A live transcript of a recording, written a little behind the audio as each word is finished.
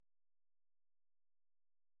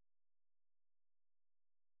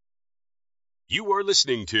You are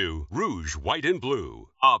listening to Rouge, White, and Blue,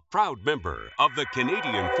 a proud member of the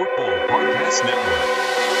Canadian Football Podcast Network.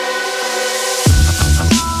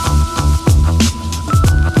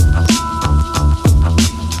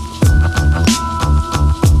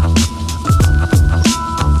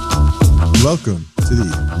 Welcome to the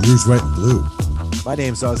Rouge, White, and Blue. My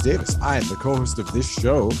name's Oz Davis. I am the co-host of this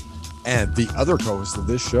show, and the other co-host of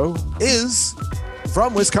this show is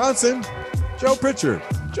from Wisconsin, Joe Pritchard.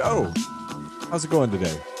 Joe, how's it going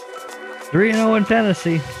today? 3-0 in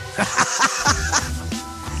fantasy.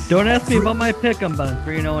 Don't ask me about my pick. I'm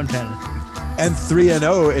 3-0 in fantasy. And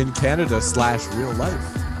 3-0 in Canada / real life.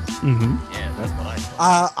 Mm-hmm. Yeah, that's what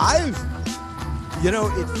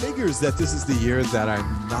it figures that this is the year that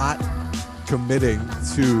I'm not committing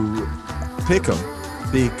to pick 'em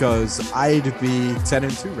because I'd be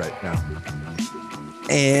 10-2 right now.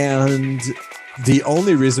 And the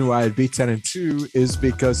only reason why I'd be 10-2 is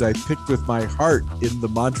because I picked with my heart in the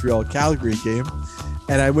Montreal Calgary game,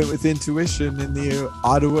 and I went with intuition in the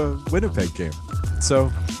Ottawa Winnipeg game. So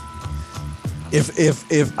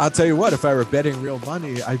if I'll tell you what, if I were betting real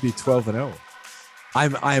money, I'd be 12-0.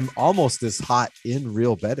 I'm almost as hot in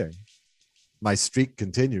real betting. My streak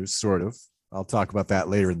continues, sort of. I'll talk about that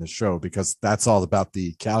later in the show because that's all about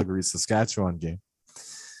the Calgary Saskatchewan game.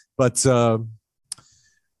 But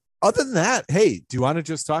other than that, hey, do you want to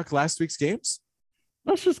just talk last week's games?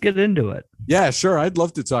 Let's just get into it. Yeah, sure. I'd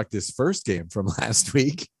love to talk this first game from last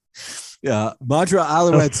week. Yeah, Montreal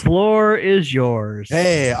Alouettes. The floor is yours.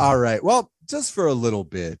 Hey, all right. Well, just for a little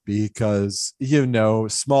bit because,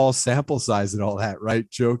 small sample size and all that, right,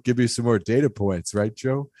 Joe? Give me some more data points, right,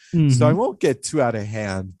 Joe? Mm-hmm. So I won't get too out of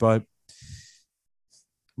hand, but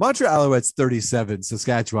Montreal Alouettes 37,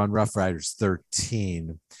 Saskatchewan Roughriders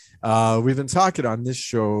 13. We've been talking on this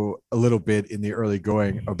show a little bit in the early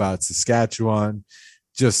going about Saskatchewan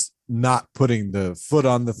just not putting the foot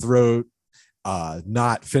on the throat,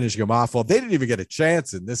 not finishing them off. Well, they didn't even get a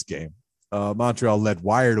chance in this game. Montreal led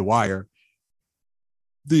wire to wire.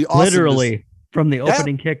 Literally from the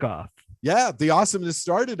opening kickoff. Yeah, the awesomeness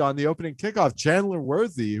started on the opening kickoff. Chandler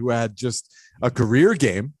Worthy, who had just a career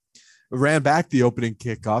game, ran back the opening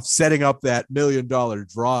kickoff, setting up that $1 million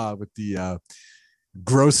draw with the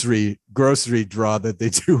grocery draw that they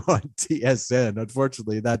do on TSN.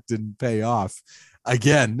 Unfortunately, that didn't pay off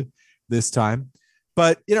again this time.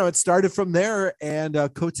 But, it started from there, and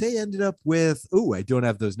Cote ended up with, I don't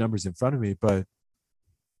have those numbers in front of me, but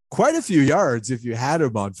quite a few yards if you had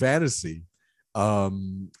him on fantasy.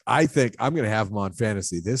 I think I'm going to have him on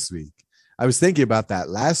fantasy this week. I was thinking about that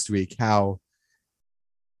last week, how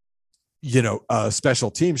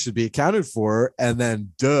special teams should be accounted for. And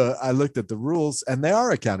then, I looked at the rules and they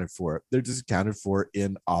are accounted for. They're just accounted for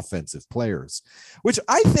in offensive players, which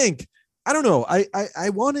I think, I don't know. I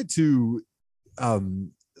wanted to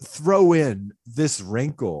throw in this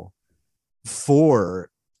wrinkle for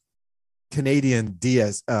Canadian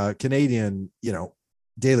daily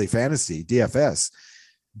fantasy DFS,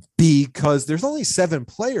 because there's only 7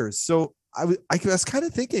 players. So I was kind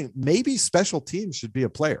of thinking maybe special teams should be a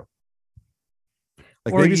player.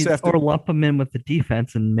 Like or lump them in with the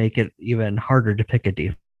defense and make it even harder to pick a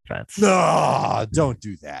defense. No, don't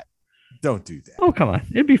do that. Don't do that. Oh, come on.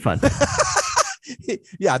 It'd be fun.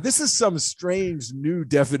 Yeah, this is some strange new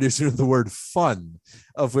definition of the word fun,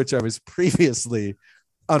 of which I was previously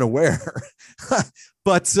unaware.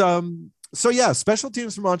 But special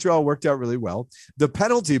teams for Montreal worked out really well. The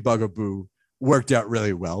penalty bugaboo worked out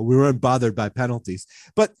really well. We weren't bothered by penalties.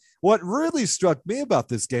 But what really struck me about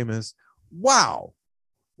this game is, wow,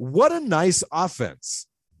 what a nice offense.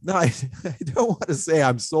 Now, I don't want to say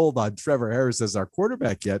I'm sold on Trevor Harris as our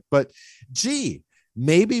quarterback yet, but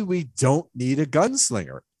maybe we don't need a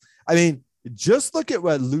gunslinger. I mean, just look at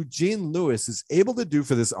what Eugene Lewis is able to do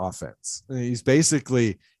for this offense. He's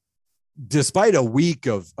basically, despite a week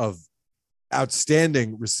of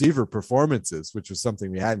outstanding receiver performances, which was something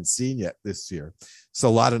we hadn't seen yet this year. So a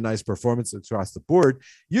lot of nice performances across the board.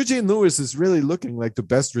 Eugene Lewis is really looking like the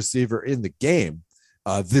best receiver in the game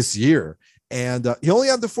this year. And he only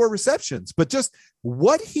had the 4 receptions, but just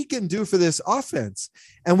what he can do for this offense.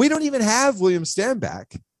 And we don't even have William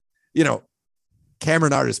Stanback.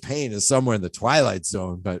 Cameron Artis-Payne is somewhere in the twilight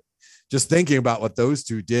zone, but just thinking about what those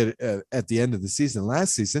two did at the end of the season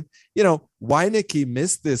last season, Weineke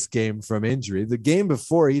missed this game from injury. The game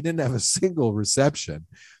before, he didn't have a single reception.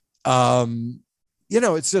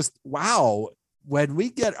 It's just, wow, when we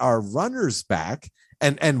get our runners back,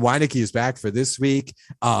 and Weineke is back for this week.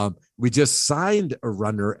 We just signed a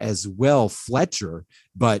runner as well, Fletcher,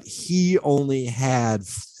 but he only had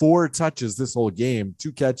 4 touches this whole game,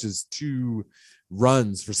 2 catches, 2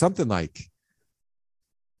 runs for something like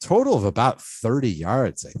total of about 30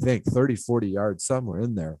 yards, I think 30, 40 yards, somewhere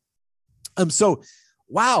in there. So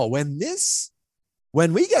wow, when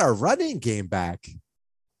we get our running game back,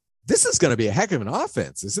 this is going to be a heck of an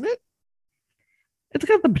offense, isn't it? It's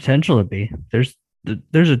got the potential to be.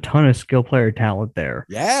 There's a ton of skill player talent there.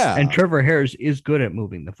 Yeah. And Trevor Harris is good at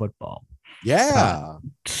moving the football. Yeah.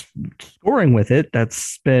 Scoring with it,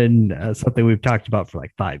 that's been something we've talked about for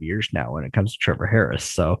like 5 years now when it comes to Trevor Harris.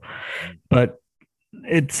 So, but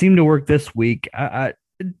it seemed to work this week. I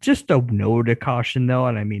just a note of caution though.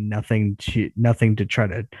 And I mean, nothing to try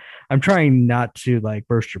to, I'm trying not to like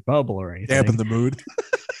burst your bubble or anything. Dampen the mood.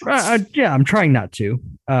 Yeah, I'm trying not to.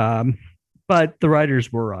 But the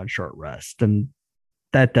Riders were on short rest, and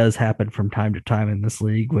that does happen from time to time in this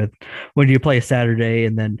league with when you play Saturday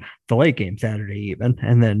and then the late game Saturday even,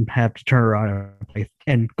 and then have to turn around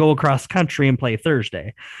and go across country and play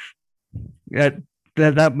Thursday.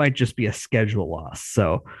 That might just be a schedule loss.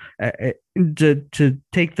 So to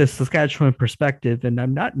take the Saskatchewan perspective, and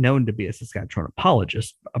I'm not known to be a Saskatchewan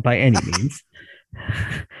apologist by any means,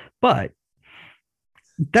 but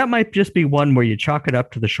that might just be one where you chalk it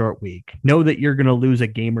up to the short week. Know that you're going to lose a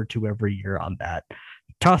game or two every year on that.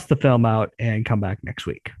 Toss the film out and come back next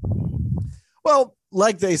week. Well,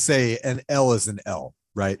 like they say, an L is an L,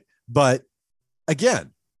 right? But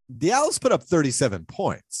again, the Owls put up 37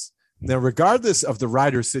 points. Now, regardless of the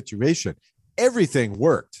Riders situation, everything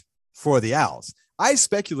worked for the Owls. I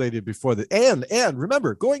speculated before and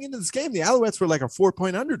remember, going into this game, the Alouettes were like a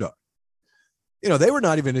 4-point underdog. You know, they were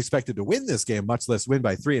not even expected to win this game, much less win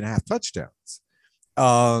by 3.5 touchdowns.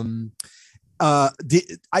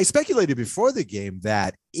 I speculated before the game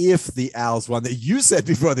that if the Owls won, that you said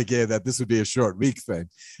before the game that this would be a short week thing.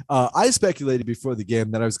 I speculated before the game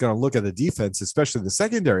that I was going to look at the defense, especially the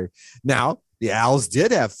secondary. Now, the Owls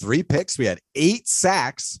did have 3 picks. We had 8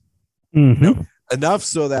 sacks, enough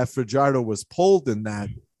so that Pritchard was pulled in that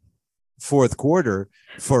fourth quarter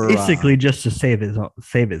for basically just to save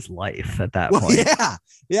his life at that point.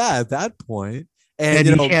 Yeah, at that point.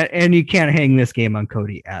 And you can't hang this game on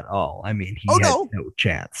Cody at all. I mean, he had no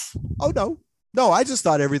chance. Oh no, I just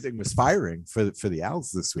thought everything was firing for the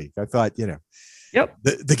Owls this week. I thought, yep,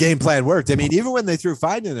 the game plan worked. I mean, even when they threw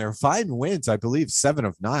Fine in there, Fine wins, I believe 7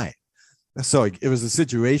 of 9. So it was a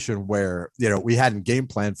situation where we hadn't game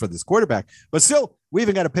planned for this quarterback, but still, we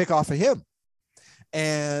even got a pick off of him.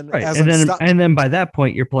 And right. And then by that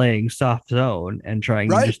point, you're playing soft zone and trying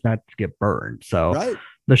just not to get burned. So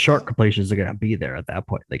the short completions are going to be there at that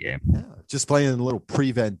point in the game. Yeah, just playing a little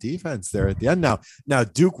prevent defense there at the end. Now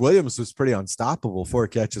Duke Williams was pretty unstoppable, 4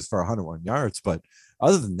 catches for 101 yards. But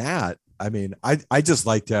other than that, I mean, I just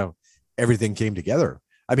liked how everything came together.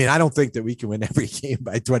 I mean, I don't think that we can win every game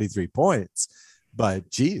by 23 points, but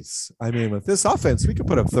geez, I mean, with this offense, we could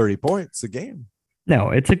put up 30 points a game.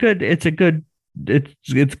 No, it's good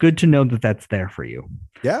to know that that's there for you.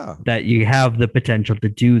 Yeah. That you have the potential to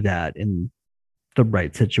do that in the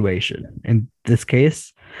right situation. In this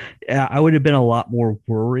case, I would have been a lot more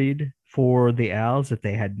worried for the Owls if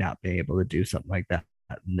they had not been able to do something like that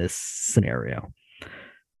in this scenario.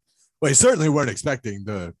 Well, you certainly weren't expecting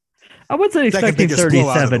I wasn't expecting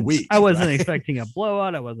 37. I wasn't right? expecting a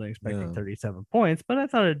blowout. I wasn't expecting 37 points, but I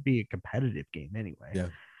thought it'd be a competitive game anyway.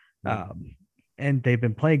 Yeah. And they've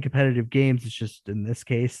been playing competitive games. It's just in this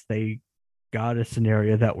case, they got a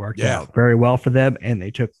scenario that worked out very well for them, and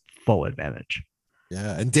they took full advantage.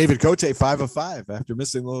 Yeah, and David Cote 5 of 5 after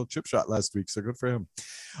missing a little chip shot last week, so good for him.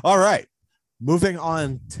 All right, moving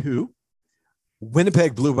on to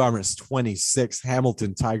Winnipeg Blue Bombers 26,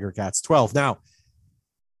 Hamilton Tiger Cats 12. Now,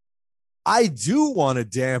 I do want to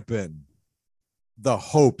dampen the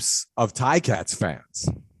hopes of Ticats fans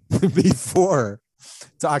before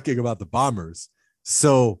talking about the Bombers.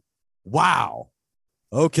 So, wow.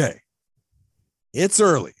 Okay. It's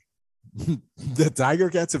early. The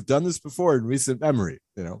Tiger Cats have done this before in recent memory.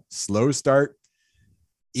 Slow start.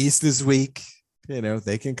 East is weak.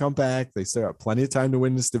 They can come back. They still have plenty of time to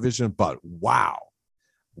win this division. But wow.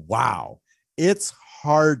 It's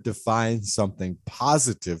hard to find something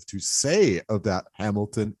positive to say about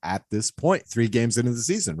Hamilton at this point, 3 games into the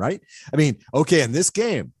season, right? I mean, okay, in this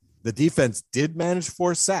game, the defense did manage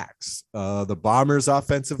 4 sacks. The Bombers'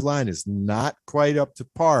 offensive line is not quite up to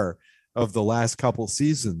par of the last couple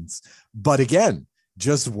seasons. But again,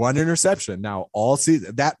 just 1 interception. Now, all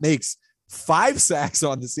season, that makes 5 sacks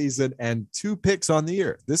on the season and 2 picks on the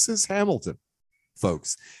year. This is Hamilton,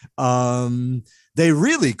 folks. They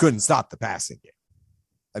really couldn't stop the passing game.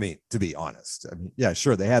 I mean, to be honest. I mean, yeah,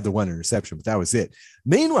 sure, they had the 1 interception, but that was it.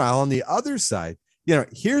 Meanwhile, on the other side,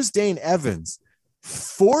 here's Dane Evans,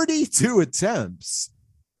 42 attempts,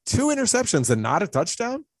 2 interceptions, and not a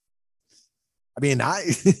touchdown. I mean,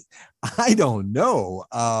 I don't know.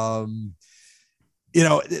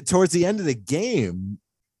 Towards the end of the game,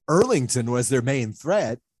 Erlington was their main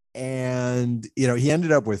threat. And, he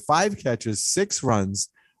ended up with 5 catches, 6 runs,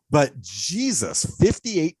 but Jesus,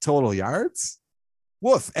 58 total yards.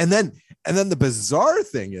 Woof. And then the bizarre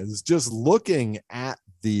thing is just looking at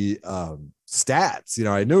the stats.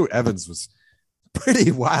 I knew Evans was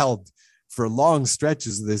pretty wild for long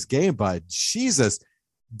stretches of this game, but Jesus,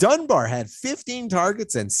 Dunbar had 15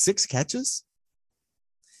 targets and 6 catches.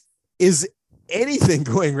 Is anything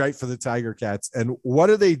going right for the Tiger Cats, and what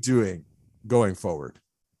are they doing going forward?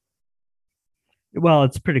 Well,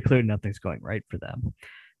 it's pretty clear nothing's going right for them.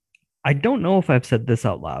 I don't know if I've said this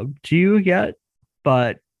out loud to you yet,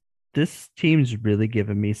 but this team's really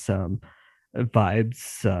given me some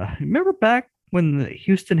vibes. Remember back when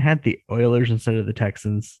Houston had the Oilers instead of the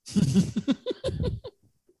Texans?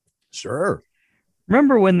 Sure.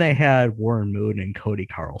 Remember when they had Warren Moon and Cody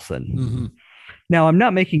Carlson? Mm-hmm. Now, I'm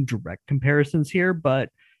not making direct comparisons here, but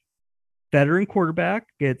veteran quarterback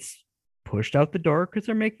gets pushed out the door because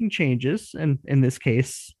they're making changes. And in this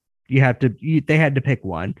case, they had to pick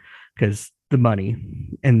one because the money.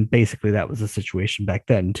 And basically that was the situation back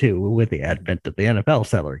then too, with the advent of the NFL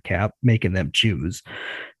salary cap, making them choose.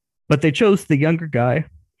 But they chose the younger guy.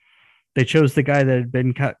 They chose the guy that had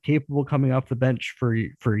been capable coming off the bench for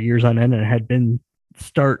years on end and had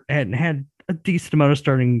a decent amount of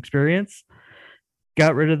starting experience.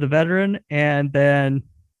 Got rid of the veteran, and then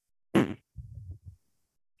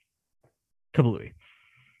kablooey.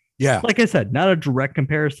 Yeah. Like I said, not a direct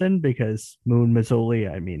comparison because Moon Mazzoli,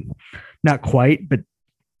 I mean, not quite, but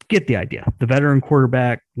get the idea. The veteran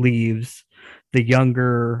quarterback leaves, the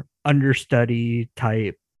younger understudy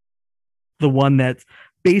type, the one that's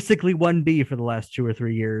basically 1B for the last 2 or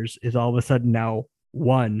 3 years, is all of a sudden now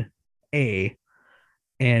 1A,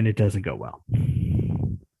 and it doesn't go well.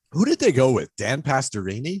 Who did they go with? Dan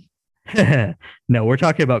Pastorini? No, we're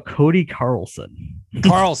talking about Cody Carlson.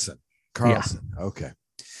 Carlson. Yeah. Okay.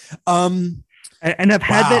 And I've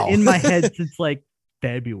had that in my head since like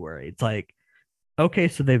February. It's like, okay,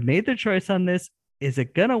 so they've made the choice on this. Is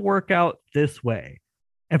it going to work out this way?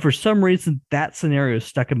 And for some reason, that scenario is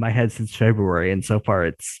stuck in my head since February. And so far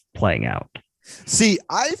it's playing out. See,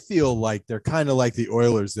 I feel like they're kind of like the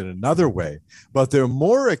Oilers in another way, but they're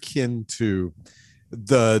more akin to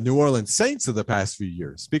the New Orleans Saints of the past few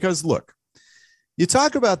years. Because look, you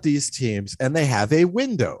talk about these teams and they have a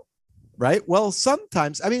window, right? Well,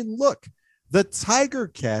 sometimes, I mean, look, the Tiger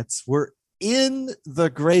Cats were in the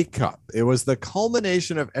Grey Cup. It was the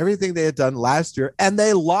culmination of everything they had done last year, and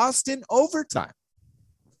they lost in overtime.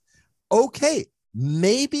 Okay,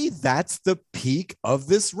 maybe that's the peak of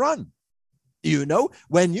this run.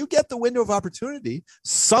 When you get the window of opportunity,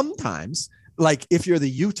 sometimes, like if you're the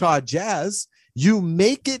Utah Jazz, you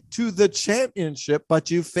make it to the championship, but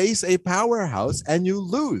you face a powerhouse and you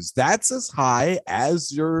lose. That's as high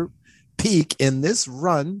as your peak in this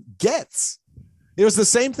run gets. It was the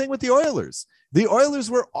same thing with the Oilers. The Oilers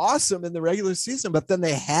were awesome in the regular season, but then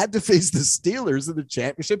they had to face the Steelers in the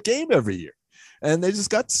championship game every year. And they just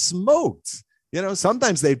got smoked.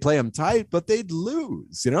 Sometimes they'd play them tight, but they'd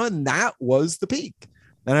lose, and that was the peak.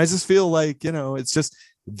 And I just feel like, it's just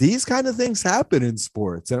these kind of things happen in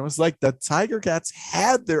sports. And it was like the Tiger Cats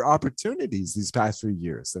had their opportunities these past few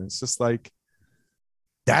years. And it's just like,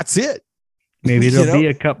 that's it. Maybe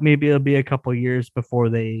it'll be a couple years before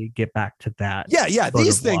they get back to that. Yeah.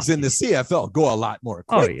 These things in the CFL go a lot more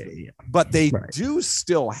quickly. Oh, yeah. But they do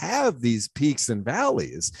still have these peaks and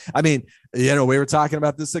valleys. I mean, we were talking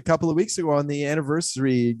about this a couple of weeks ago on the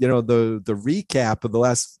anniversary, the recap of the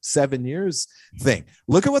last 7 years thing.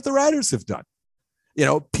 Look at what the Riders have done.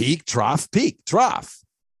 Peak, trough, peak, trough.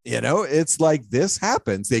 It's like this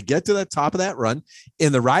happens. They get to the top of that run.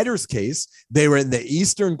 In the Riders' case, they were in the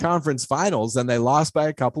Eastern Conference Finals and they lost by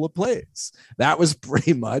a couple of plays. That was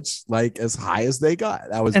pretty much like as high as they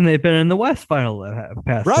got. And they've been in the West Final the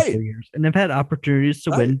past couple of years, and they've had opportunities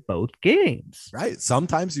to win both games. Right.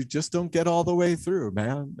 Sometimes you just don't get all the way through,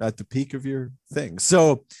 man, at the peak of your thing.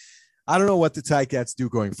 So I don't know what the Ticats do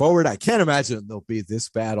going forward. I can't imagine they'll be this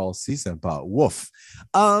bad all season, but woof.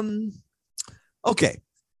 Okay.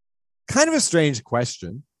 Kind of a strange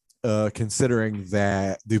question, considering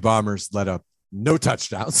that the Bombers let up no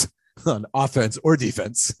touchdowns on offense or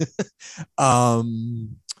defense.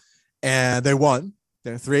 And they won.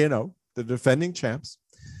 They're 3-0, the defending champs.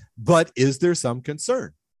 But is there some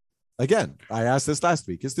concern? Again, I asked this last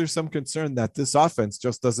week. Is there some concern that this offense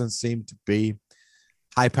just doesn't seem to be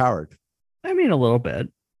high-powered? I mean, a little bit.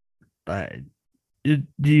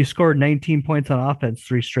 You scored 19 points on offense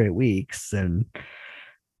 3 straight weeks, and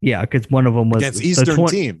Yeah, because one of them was against Eastern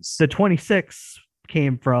teams. The 26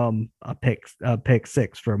 came from a pick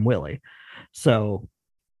six from Willie. So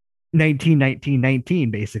 19, 19,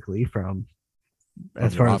 19, basically, from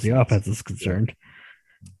as far as the offense is concerned.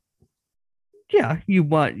 Yeah, you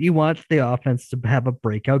want the offense to have a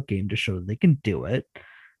breakout game to show that they can do it.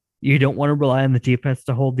 You don't want to rely on the defense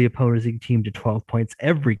to hold the opposing team to 12 points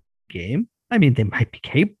every game. I mean, they might be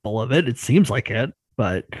capable of it. It seems like it,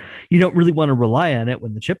 but you don't really want to rely on it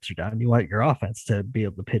when the chips are down. You want your offense to be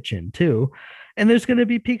able to pitch in too. And there's going to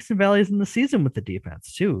be peaks and valleys in the season with the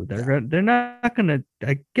defense too. They're not going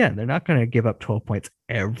to give up 12 points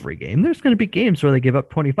every game. There's going to be games where they give up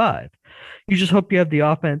 25. You just hope you have the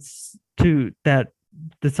offense to that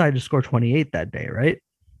decide to score 28 that day, right?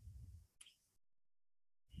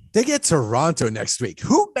 They get Toronto next week.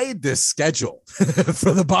 Who made this schedule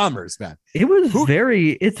for the Bombers, man? It was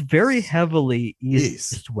it's very heavily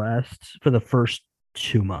east-west for the first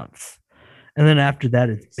 2 months. And then after that,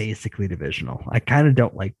 it's basically divisional. I kind of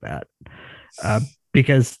don't like that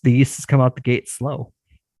because the East has come out the gate slow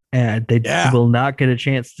and they will not get a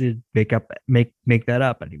chance to make that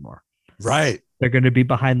up anymore. Right. They're going to be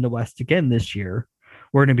behind the West again this year.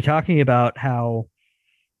 We're going to be talking about how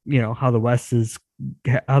the West is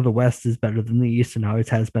better than the East and always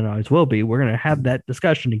has been, always will be. We're going to have that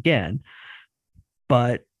discussion again.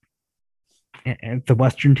 But if the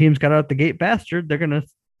Western teams got out the gate faster, they're going to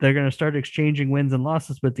start exchanging wins and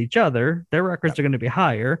losses with each other. Their records are going to be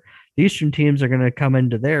higher. The Eastern teams are going to come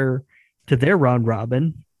into their round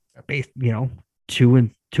robin, based 2-4,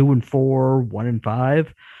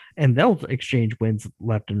 1-5, and they'll exchange wins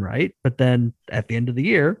left and right. But then at the end of the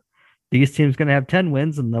year, the East team's going to have 10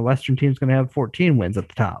 wins and the Western team's going to have 14 wins at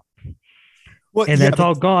the top. Well, and that's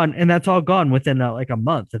all gone. And that's all gone within like a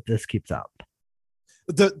month if this keeps up.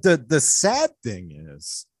 The sad thing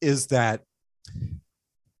is that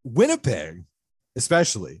Winnipeg,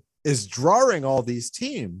 especially, is drawing all these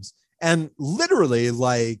teams, and literally,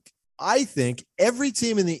 like, I think every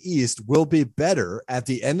team in the East will be better at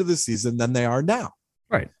the end of the season than they are now.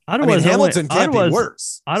 Right. Hamilton can't be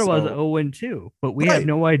worse. Ottawa's 0-2, but we have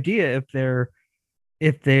no idea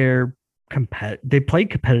if they played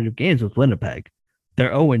competitive games with Winnipeg.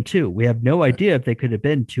 They're 0-2. We have no idea if they could have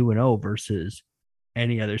been 2-0 versus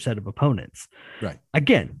any other set of opponents. Right.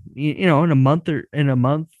 Again, in a month,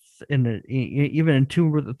 even in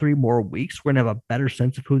 2 or 3 more weeks, we're gonna have a better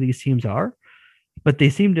sense of who these teams are. But they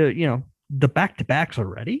seem to, the back-to-backs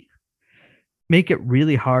already make it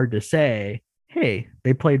really hard to say, hey,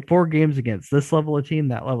 they played 4 games against this level of team,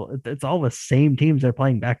 that level. It's all the same teams they're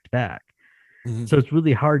playing back to back. Mm-hmm. So it's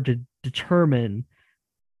really hard to determine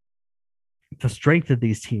the strength of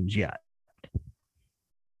these teams yet.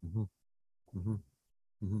 Mm-hmm. Mm-hmm.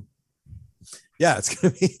 Mm-hmm. Yeah, it's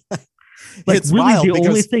going to be it's really the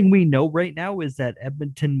only thing we know right now is that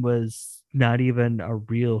Edmonton was not even a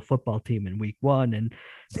real football team in week 1. And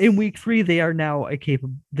in week 3, they are now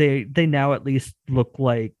they now at least look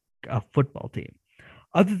like a football team.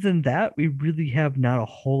 Other than that, we really have not a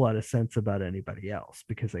whole lot of sense about anybody else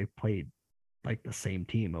because they've played like the same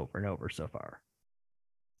team over and over so far.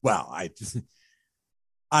 Well, I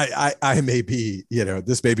may be,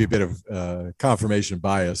 this may be a bit of confirmation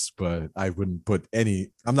bias, but I wouldn't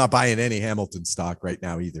I'm not buying any Hamilton stock right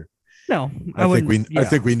now either. No, I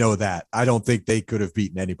think we know that. I don't think they could have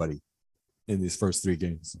beaten anybody in these first 3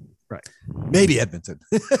 games. Right. Maybe Edmonton.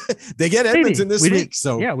 They get Edmonton this week.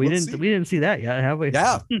 So we didn't see that yet, have we?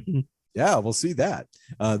 Yeah. Yeah, we'll see that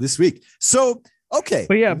this week. So okay.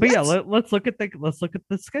 Let's look at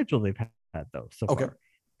the schedule they've had though. So far.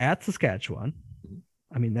 At Saskatchewan.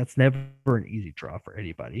 I mean, that's never an easy draw for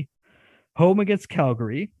anybody. Home against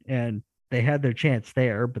Calgary, and they had their chance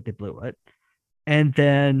there, but they blew it. And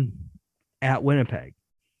then at Winnipeg.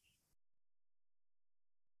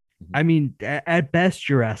 I mean, at best,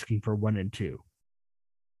 you're asking for 1 and 2.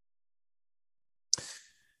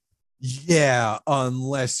 Yeah,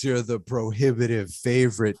 unless you're the prohibitive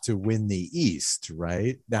favorite to win the East,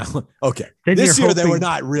 right? Now, okay. This year, they were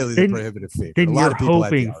not really the prohibitive favorite. Then you're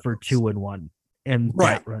hoping for 2-1 and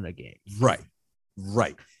that run a game. Right.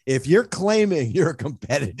 If you're claiming you're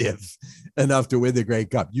competitive enough to win the Grey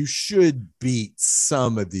Cup, you should beat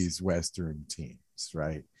some of these Western teams,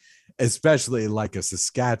 right? Especially like a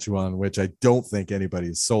Saskatchewan, which I don't think anybody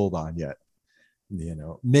is sold on yet.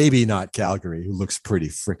 Maybe not Calgary, who looks pretty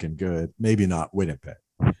freaking good. Maybe not Winnipeg.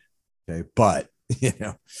 Okay, but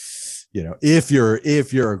if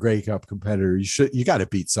you're a Grey Cup competitor, you got to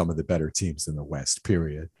beat some of the better teams in the West.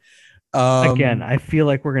 Period. Again, I feel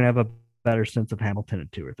like we're gonna have a better sense of Hamilton in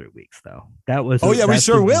 2 or 3 weeks, though. That was. We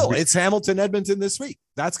sure will. It's Hamilton Edmonton this week.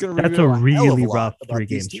 That's going to. That's a really rough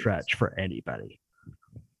 3-game stretch for anybody.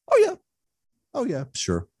 Oh yeah.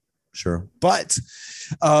 Sure. But,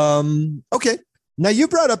 okay. Now you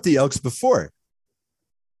brought up the Elks before.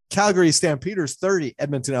 Calgary Stampeders 30,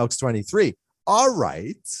 Edmonton Elks 23. All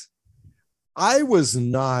right. I was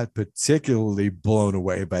not particularly blown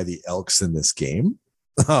away by the Elks in this game.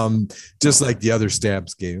 Just like the other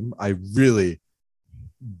Stamps game, I really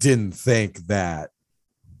didn't think that,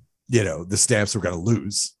 the Stamps were going to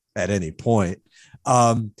lose at any point.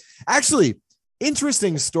 Actually,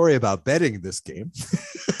 interesting story about betting this game.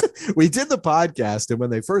 We did the podcast, and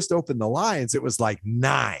when they first opened the lines, it was like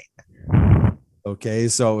 9. Okay,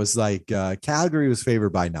 so it was like Calgary was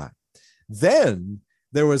favored by 9. Then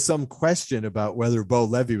there was some question about whether Bo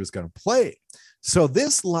Levy was going to play. So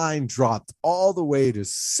this line dropped all the way to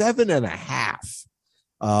 7.5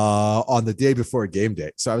 on the day before game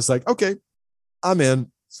day. So I was like, okay, I'm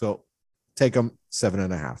in. So take them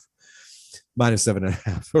 7.5 minus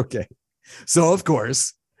 7.5. Okay. So of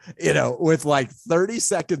course, with like 30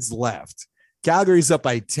 seconds left, Calgary's up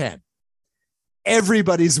by 10.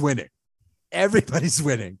 Everybody's winning. And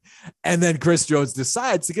then Chris Jones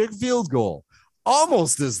decides to get a field goal,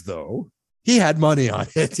 almost as though he had money on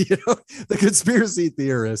it. The conspiracy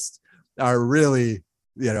theorists are really,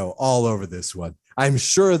 all over this one. I'm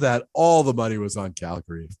sure that all the money was on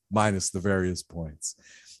Calgary minus the various points.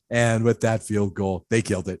 And with that field goal, they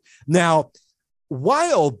killed it. Now,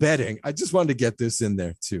 while betting, I just wanted to get this in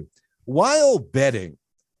there too. While betting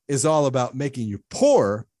is all about making you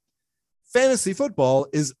poor, fantasy football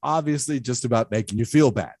is obviously just about making you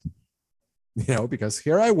feel bad. Because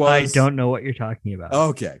here I was. I don't know what you're talking about.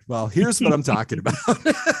 Okay. Well, here's what I'm talking about.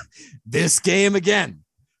 This game again.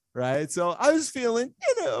 Right. So I was feeling,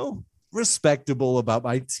 respectable about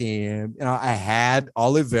my team. I had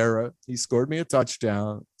Oliveira. He scored me a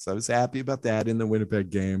touchdown. So I was happy about that in the Winnipeg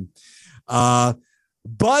game.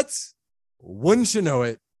 But wouldn't you know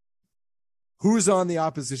it? Who's on the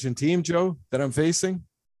opposition team, Joe, that I'm facing?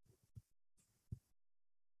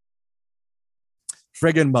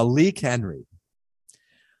 Friggin' Malik Henry.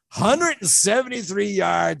 173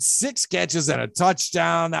 yards, 6 catches, and a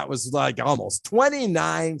touchdown. That was like almost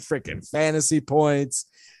 29 freaking fantasy points.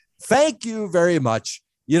 Thank you very much.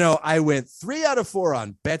 I went 3 out of 4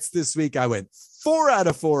 on bets this week. I went 4 out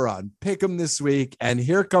of 4 on Pick'em this week. And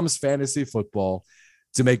here comes fantasy football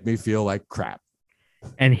to make me feel like crap.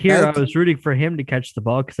 And here I was rooting for him to catch the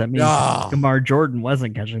ball because that means Kamar Jordan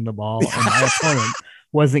wasn't catching the ball and my opponent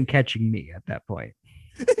wasn't catching me at that point.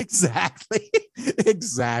 Exactly.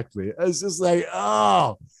 It's just like,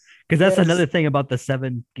 because that's another thing about the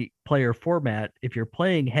 7-player format. If you're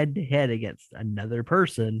playing head to head against another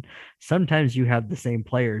person, sometimes you have the same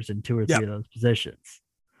players in 2 or 3 of those positions.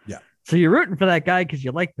 Yeah. So you're rooting for that guy because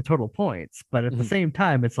you like the total points, but at the same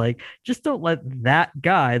time, it's like, just don't let that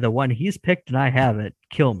guy, the one he's picked and I haven't,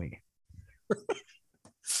 kill me.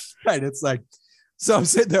 Right. It's like, so I'm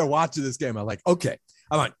sitting there watching this game. I'm like, okay,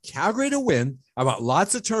 I want Calgary to win. I want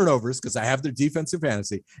lots of turnovers because I have their defensive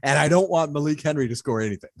fantasy, and I don't want Malik Henry to score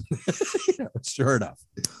anything. Sure enough.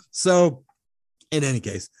 So in any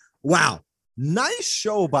case, wow. Nice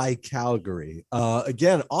show by Calgary.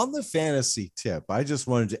 Again, on the fantasy tip, I just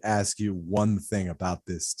wanted to ask you one thing about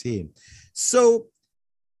this team. So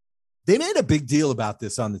they made a big deal about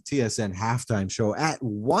this on the TSN halftime show. At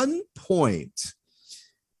one point,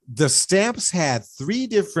 the Stamps had 3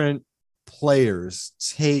 different players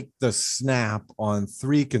take the snap on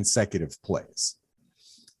 3 consecutive plays.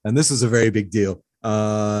 And this is a very big deal.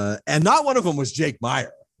 And not one of them was Jake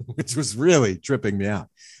Meyer, which was really tripping me out.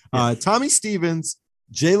 Tommy Stevens,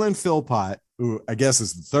 Jalen Philpott, who I guess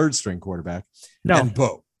is the 3rd string quarterback, and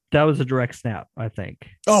Bo. That was a direct snap, I think.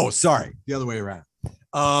 Oh, sorry. The other way around.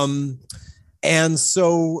 And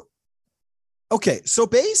so, okay. So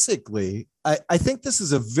basically, I think this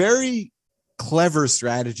is a very clever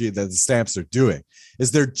strategy that the Stamps are doing,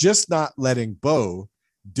 is they're just not letting Bo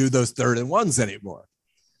do those 3rd and 1s anymore.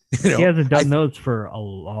 He hasn't done those for a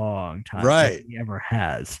long time. Right. He ever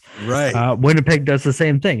has. Right. Winnipeg does the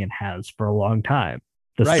same thing and has for a long time.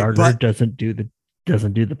 The starter doesn't do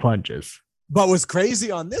the plunges. But what's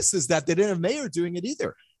crazy on this is that they didn't have Mayer doing it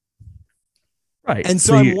either. Right. And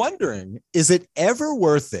so I'm wondering, is it ever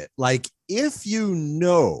worth it? Like, if you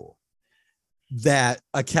know that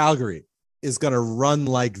a Calgary is going to run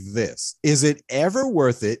like this, is it ever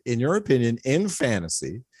worth it, in your opinion, in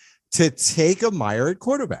fantasy, to take a Meyer at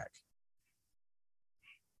quarterback?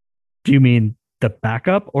 Do you mean the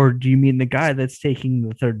backup, or do you mean the guy that's taking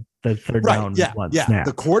the the third Right. down Yeah. one Yeah. snap.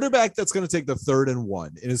 The quarterback that's going to take the 3rd and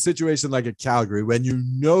 1 in a situation like a Calgary, when you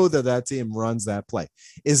know that team runs that play,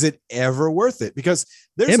 is it ever worth it? Because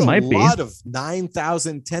there's a lot of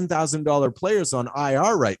 $9,000, $10,000 players on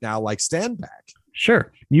IR right now, like Standback.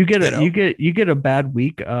 Sure. You get a bad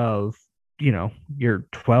week of, your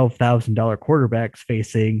 $12,000 quarterbacks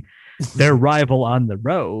facing their rival on the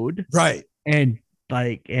road. Right. And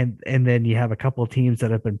and then you have a couple of teams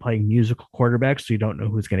that have been playing musical quarterbacks, so you don't know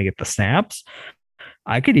who's going to get the snaps.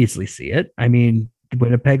 I could easily see it. I mean,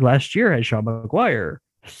 Winnipeg last year had Sean McGuire,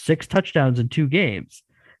 6 touchdowns in 2 games.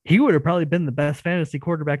 He would have probably been the best fantasy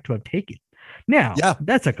quarterback to have taken. Now,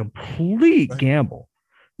 that's a complete gamble.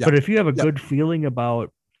 Yeah. But if you have a good feeling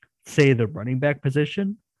about, say, the running back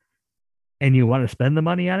position, and you want to spend the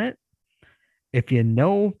money on it, if you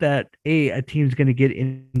know that a team's going to get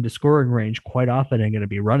into scoring range quite often and going to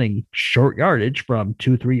be running short yardage from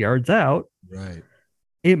 2-3 yards out, right,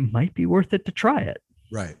 it might be worth it to try it.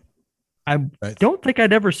 Right. I don't think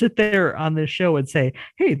I'd ever sit there on this show and say,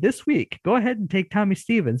 "Hey, this week, go ahead and take Tommy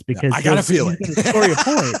Stevens because I got a feeling he's going to score you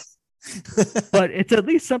points." But it's at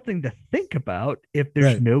least something to think about if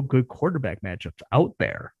there's no good quarterback matchups out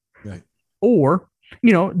there, right? Or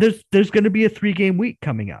there's going to be a 3-game week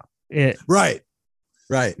coming up. Right.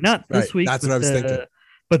 Not this week. That's what I was thinking.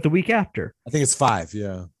 But the week after. I think it's 5.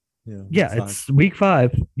 Yeah. It's week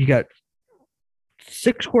 5. You got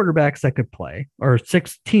 6 quarterbacks that could play, or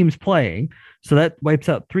 6 teams playing. So that wipes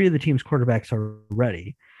out 3 of the team's quarterbacks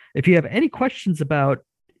already. If you have any questions about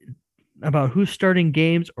who's starting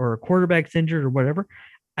games or a quarterback's injured or whatever,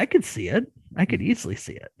 I could see it. I could easily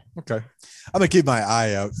see it. Okay. I'm going to keep my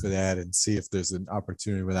eye out for that and see if there's an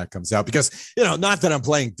opportunity where that comes out, because, not that I'm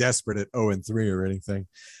playing desperate at 0-3 or anything.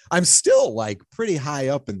 I'm still like pretty high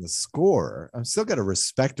up in the score. I'm still got a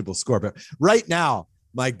respectable score, but right now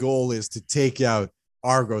my goal is to take out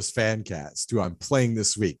Argos Fancast, who I'm playing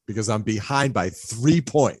this week, because I'm behind by 3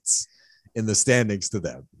 points in the standings to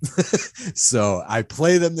them. So I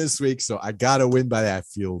play them this week, so I gotta win by that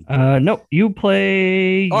field. No, you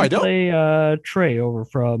play. Oh, I don't play Trey over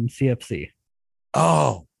from CFC.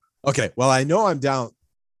 Oh, okay. Well, I know I'm down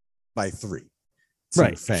by 3.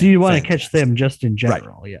 Right. So you want to catch them just in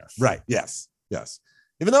general. Right. Yes. Right. Yes.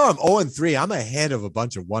 Even though I'm 0-3, I'm ahead of a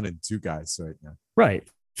bunch of 1 and 2 guys right now. Right.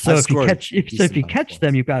 So if you catch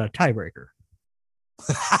them, you've got a tiebreaker.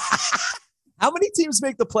 How many teams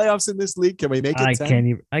make the playoffs in this league? Can we make it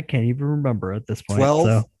 10? I can't even remember at this point. 12?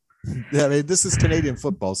 So. Yeah, I mean, this is Canadian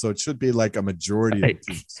football, so it should be like a majority of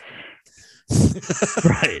teams.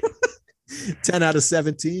 Right. 10 out of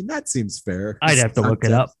 17. That seems fair. I'd have to look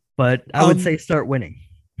it up, but I would say start winning.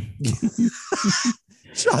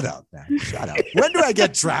 Shut up, man. Shut up. When do I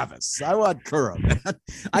get Travis? I want Kuro, man.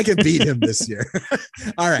 I can beat him this year.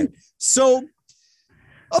 All right. So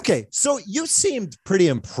you seemed pretty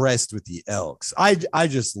impressed with the Elks. I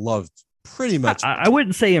just loved pretty much. I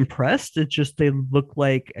wouldn't say impressed. It's just they look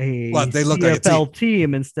like a CFL like a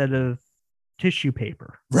team instead of tissue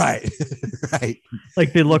paper. Right. Right.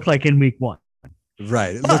 Like they look like in week 1.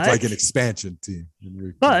 Right. It looked like an expansion team.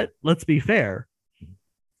 But let's be fair.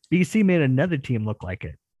 BC made another team look like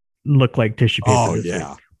tissue paper. Oh,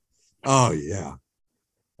 yeah. Week. Oh, yeah.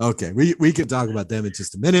 Okay. We can talk about them in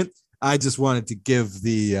just a minute. I just wanted to give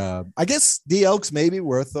I guess the Elks may be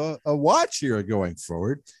worth a watch here going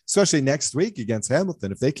forward, especially next week against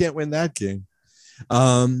Hamilton. If they can't win that game.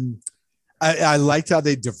 I liked how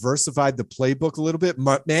they diversified the playbook a little bit.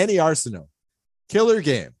 Manny Arsenault, killer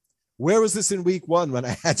game. Where was this in week 1 when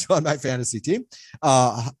I had you on my fantasy team?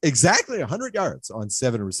 Exactly 100 yards on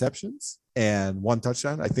 7 receptions and 1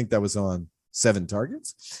 touchdown. I think that was on 7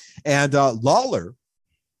 targets. And Lawler,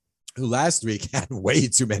 who last week had way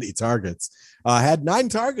too many targets, had 9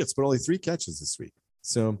 targets, but only 3 catches this week.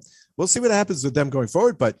 So we'll see what happens with them going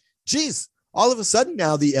forward. But geez, all of a sudden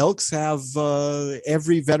now the Elks have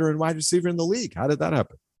every veteran wide receiver in the league. How did that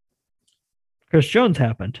happen? Chris Jones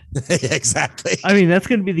happened. Exactly. I mean, that's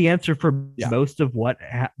going to be the answer for most of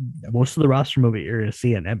most of the roster movement you're going to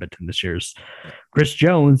see in Edmonton this year's. Chris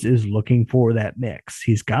Jones is looking for that mix.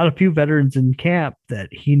 He's got a few veterans in camp that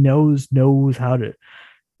he knows how to,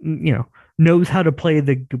 play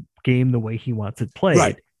the game the way he wants it played.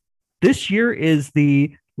 Right. This year is it's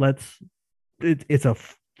a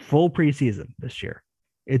full preseason this year.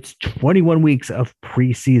 It's 21 weeks of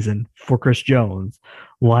preseason for Chris Jones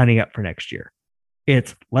lining up for next year.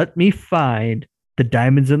 It's let me find the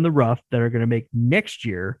diamonds in the rough that are going to make next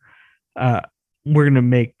year. We're going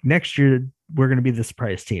to be the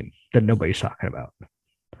surprise team that nobody's talking about.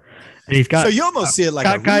 And he's got, so you almost see it like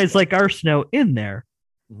got guys like Arsenault in there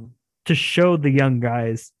to show the young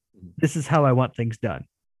guys, this is how I want things done.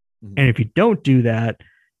 Mhm. And if you don't do that,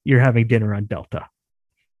 you're having dinner on Delta.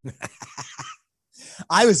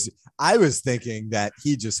 I was thinking that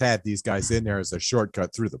he just had these guys in there as a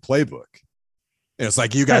shortcut through the playbook. And it's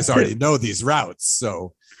like, you guys already know these routes,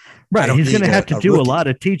 so right. He's going to have to do rookie. a lot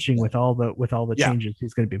of teaching with all the changes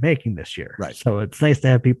he's going to be making this year. Right. So it's nice to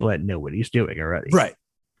have people that know what he's doing already. Right.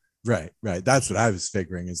 That's what I was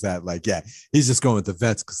figuring, is that, like, yeah, he's just going with the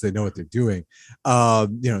vets because they know what they're doing.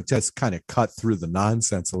 Just kind of cut through the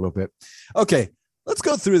nonsense a little bit. Okay, let's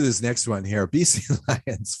go through this next one here. BC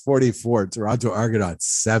Lions 44, Toronto Argonauts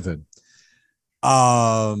 7.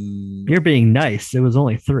 You're being nice. It was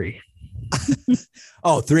only 3.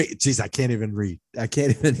 Oh, 3. Jeez, I can't even read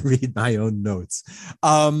my own notes.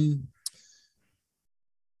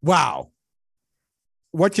 Wow.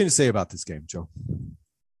 What can you say about this game, Joe?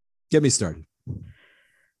 Get me started.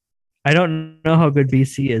 I don't know how good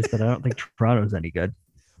BC is, but I don't think Toronto's any good.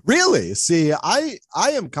 Really? See, I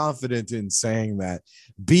am confident in saying that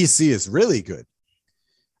BC is really good.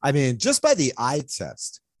 I mean, just by the eye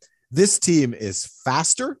test, this team is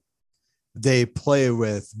faster. They play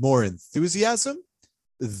with more enthusiasm.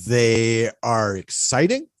 They are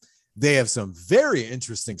exciting. They have some very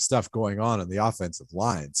interesting stuff going on the offensive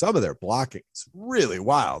line. Some of their blocking is really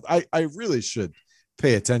wild. I really should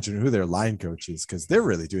pay attention to who their line coach is, because they're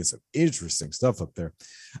really doing some interesting stuff up there.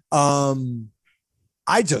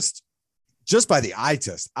 I just by the eye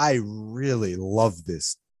test, I really love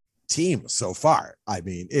this team so far. I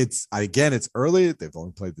mean, it's early. They've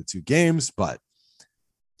only played the 2 games, but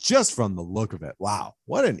just from the look of it, wow,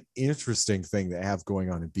 what an interesting thing they have going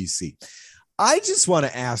on in BC. I just want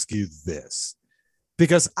to ask you this,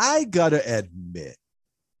 because I got to admit,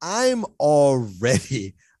 I'm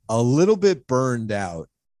already a little bit burned out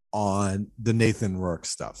on the Nathan Rourke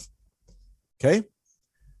stuff. Okay.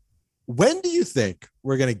 When do you think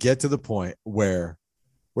we're going to get to the point where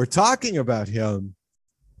we're talking about him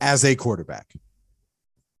as a quarterback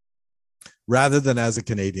rather than as a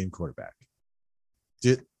Canadian quarterback?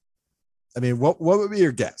 What would be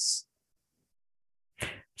your guess?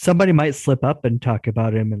 Somebody might slip up and talk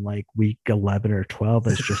about him in like week 11 or 12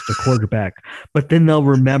 as just a quarterback, but then they'll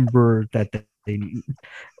remember that they.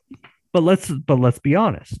 But let's be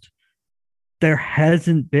honest. There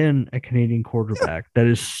hasn't been a Canadian quarterback that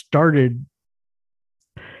has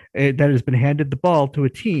been handed the ball to a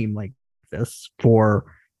team like this for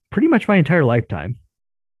pretty much my entire lifetime,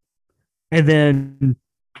 and then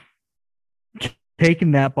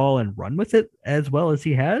taken that ball and run with it as well as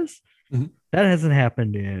he has. Mm-hmm. That hasn't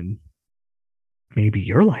happened in maybe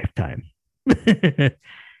your lifetime. I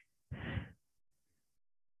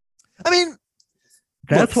mean,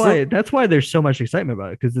 that's why there's so much excitement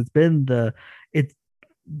about it, because the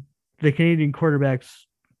Canadian quarterbacks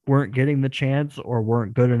weren't getting the chance or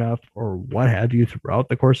weren't good enough or what have you throughout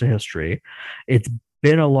the course of history. It's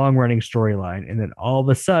been a long running storyline, and then all of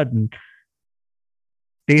a sudden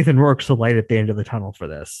Nathan Rourke's the light at the end of the tunnel for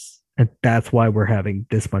this. And that's why we're having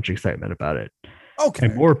this much excitement about it. Okay.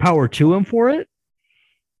 And more power to him for it.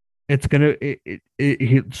 It's going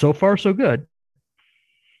to, so far, so good.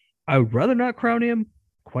 I would rather not crown him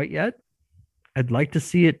quite yet. I'd like to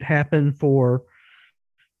see it happen for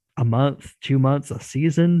a month, 2 months, a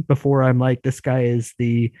season before I'm like, this guy is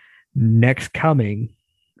the next coming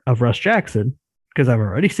of Russ Jackson, because I'm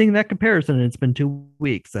already seeing that comparison and it's been 2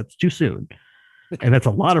 weeks. That's too soon. And that's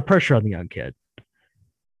a lot of pressure on the young kid.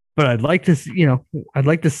 But I'd like to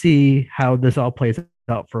see how this all plays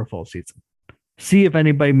out for a full season. See if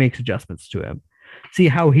anybody makes adjustments to him. See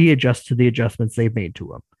how he adjusts to the adjustments they've made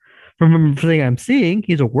to him. From everything I'm seeing,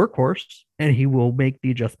 he's a workhorse, and he will make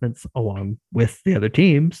the adjustments along with the other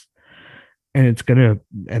teams. And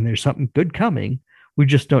there's something good coming. We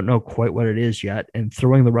just don't know quite what it is yet. And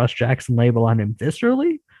throwing the Russ Jackson label on him this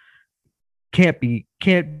early can't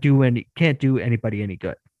do anybody any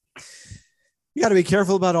good. You got to be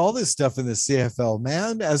careful about all this stuff in the CFL,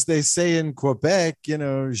 man. As they say in Quebec, je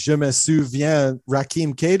me souviens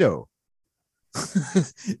Rakim Cato.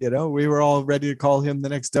 We were all ready to call him the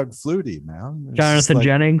next Doug Flutie, man. It's Jonathan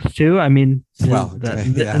Jennings too. I mean,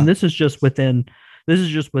 and this is just within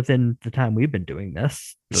the time we've been doing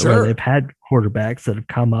this. Sure. They've had quarterbacks that have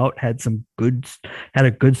come out, had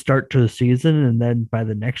a good start to the season, and then by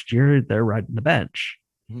the next year they're riding the bench.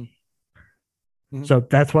 Mm-hmm. Mm-hmm. So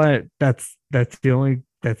that's why that's the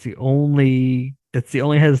only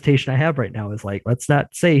hesitation I have right now is like, let's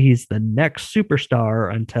not say he's the next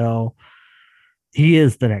superstar until he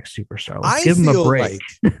is the next superstar. Let's give him a break.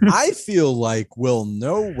 I feel like we'll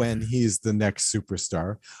know when he's the next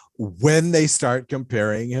superstar when they start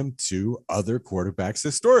comparing him to other quarterbacks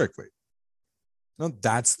historically. No,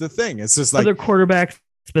 that's the thing. It's just like other quarterbacks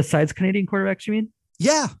Besides Canadian quarterbacks, you mean?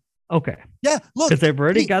 Yeah. Okay. Yeah. Look, because they've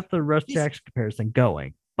already got the Russ Jackson comparison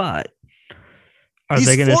going, but are he's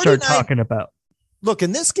they going to start 49 talking about? Look,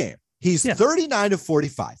 in this game, he's 39 of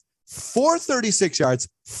 45, 436 yards,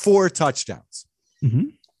 4 touchdowns. Mm-hmm.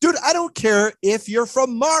 Dude, I don't care if you're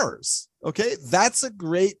from Mars. Okay, that's a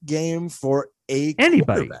great game for anybody.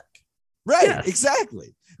 Quarterback. Right? Yes.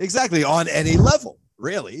 Exactly. On any level,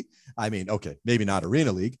 really. I mean, okay, maybe not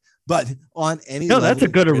Arena League, but on any level. No, that's a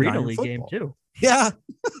good Arena League game too. Yeah,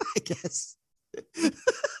 I guess.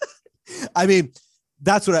 I mean,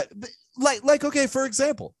 that's what I like. Okay, for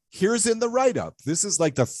example, here's in the write-up. This is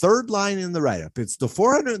like the third line in the write-up. It's the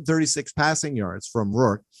 436 passing yards from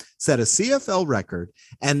Rourke, set a CFL record,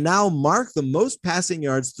 and now mark the most passing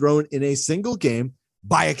yards thrown in a single game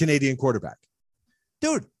by a Canadian quarterback.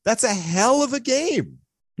 Dude, that's a hell of a game.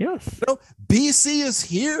 Yes. You know, BC is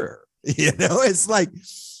here. You know, it's like,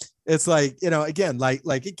 you know, again,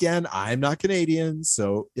 again, I'm not Canadian,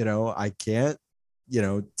 so, you know, I can't, you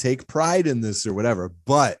know, take pride in this or whatever,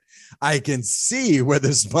 but I can see where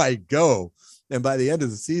this might go. And by the end of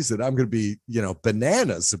the season, I'm going to be, you know,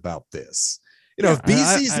 bananas about this. You know, if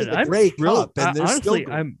BC's in the Grey Cup and they're honestly,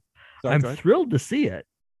 still, I'm thrilled to see it.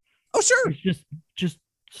 Oh, sure. It's just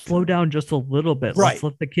slow down just a little bit. Right. Let's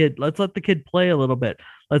let the kid play a little bit.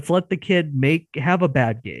 Let's let the kid have a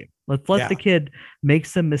bad game. Let's let the kid make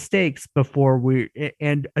some mistakes before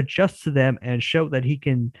and adjust to them and show that he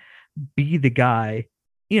can be the guy,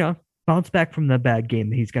 you know, bounce back from the bad game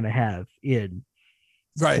that he's going to have in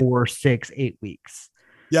 4, 6, 8 weeks.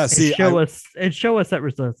 Yeah. See, show us that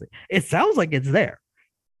resiliency. It sounds like it's there.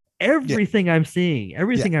 Everything I'm seeing,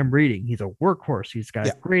 everything I'm reading, he's a workhorse. He's got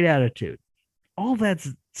a great attitude. All that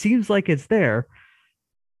seems like it's there,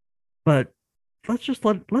 but let's just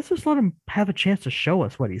let him have a chance to show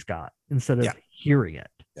us what he's got instead of hearing it.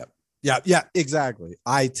 Yeah, exactly.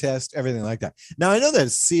 Eye test, everything like that. Now, I know that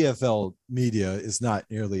CFL media is not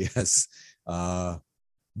nearly as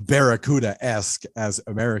Barracuda-esque as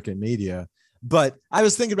American media, but I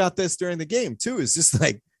was thinking about this during the game too. It's just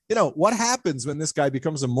like, you know, what happens when this guy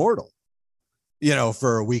becomes immortal, you know,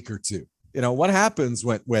 for a week or two? You know, what happens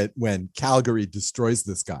when Calgary destroys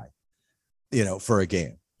this guy, you know, for a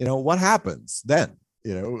game? You know, what happens then?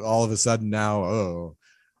 You know, all of a sudden now,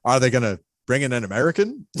 are they going to bring in an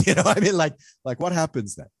American? You know, I mean, like what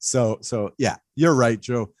happens then? So yeah, you're right,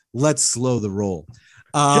 Joe. Let's slow the roll.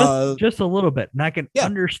 Just a little bit. And I can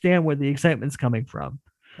understand where the excitement's coming from,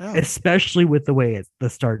 especially with the way the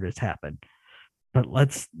start has happened. But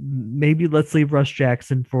let's leave Russ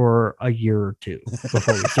Jackson for a year or two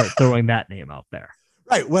before we start throwing that name out there.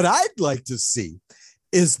 Right. What I'd like to see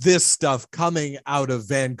is this stuff coming out of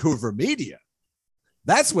Vancouver media.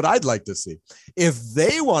 That's what I'd like to see. If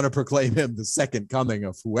they want to proclaim him the second coming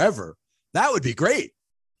of whoever, that would be great.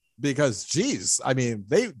 Because, geez, I mean,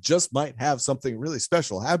 they just might have something really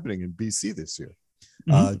special happening in BC this year.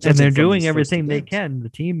 And they're doing everything they can. The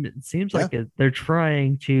team, it seems like they're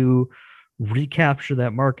trying to recapture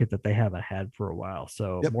that market that they haven't had for a while.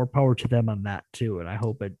 So more power to them on that too. And I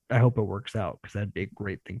hope it works out, because that'd be a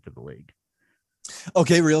great thing for the league.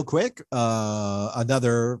 Okay, real quick,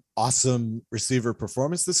 another awesome receiver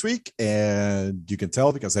performance this week, and you can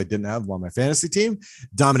tell because I didn't have him on my fantasy team.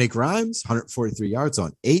 Dominique Rhymes, 143 yards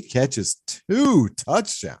on 8 catches, 2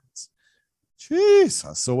 touchdowns.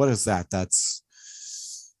 Jeez. So what is that? That's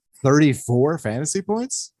 34 fantasy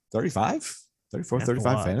points? 35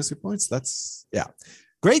 fantasy points. That's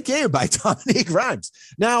great game by Dominique Rhymes.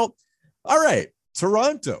 Now, all right,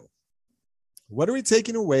 Toronto. What are we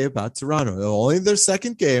taking away about Toronto? Only their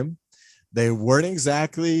second game. They weren't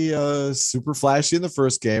exactly super flashy in the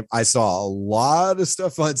first game. I saw a lot of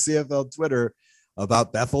stuff on CFL Twitter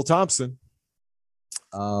about Bethel Thompson.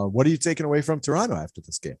 What are you taking away from Toronto after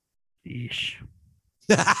this game? Yeesh.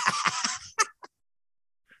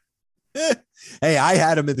 Hey, I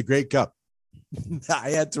had him in the Grey Cup.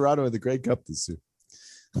 I had Toronto in the Grey Cup this year.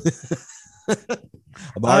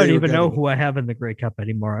 I don't even know who I have in the Grey Cup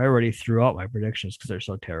anymore. I already threw out my predictions because they're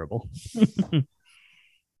so terrible.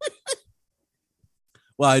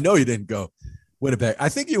 Well, I know you didn't go Winnipeg. I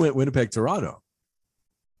think you went Winnipeg, Toronto.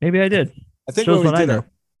 Maybe I did. I think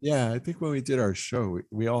when we did our show,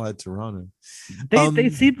 we all had Toronto. They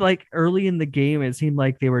seemed like early in the game, it seemed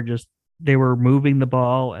like they were moving the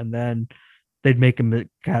ball and then they'd make a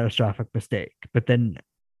catastrophic mistake. But then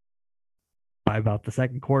by about the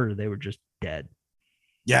second quarter, they were just dead.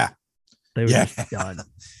 Yeah. They were just done.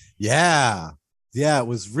 Yeah. It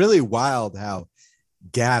was really wild how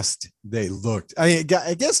gassed they looked. I mean,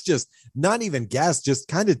 I guess just not even gassed, just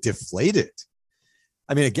kind of deflated.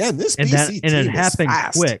 I mean, again, this BC team and it happened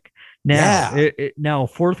fast. quick. Now, now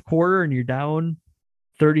fourth quarter and you're down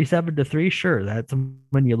 37-3. Sure, that's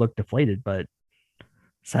when you look deflated. But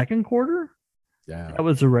second quarter, that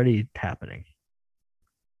was already happening.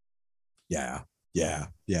 Yeah.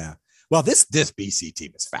 Well, this BC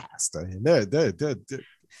team is fast. I mean,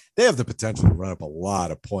 they have the potential to run up a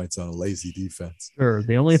lot of points on a lazy defense. Sure.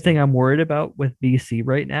 The only thing I'm worried about with BC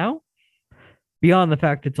right now, beyond the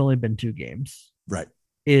fact it's only been 2 games, right,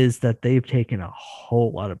 is that they've taken a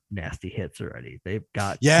whole lot of nasty hits already. They've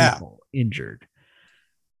got people injured.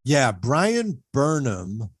 Yeah, Brian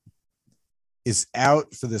Burnham is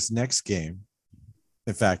out for this next game.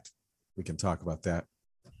 In fact, we can talk about that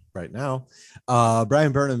right now.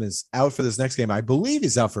 Brian Burnham is out for this next game. I believe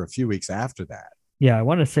he's out for a few weeks after that. Yeah, I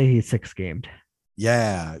want to say he's 6-gamed.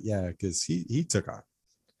 Yeah, because he took a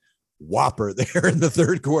whopper there in the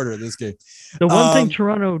third quarter of this game. The one thing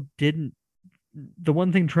Toronto did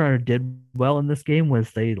well in this game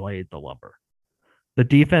was they laid the lumber. The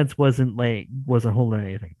defense wasn't holding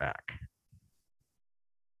anything back.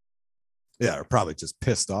 Yeah, they're probably just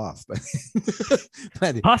pissed off.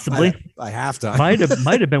 Possibly by halftime.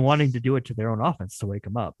 might have been wanting to do it to their own offense to wake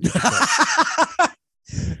them up.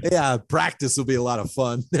 Yeah, practice will be a lot of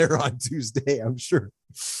fun there on Tuesday, I'm sure.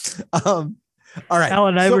 All right.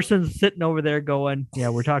 Allen Iverson's sitting over there going, yeah,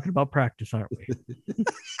 we're talking about practice, aren't we?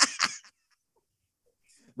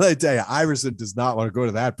 Let me tell you, Iverson does not want to go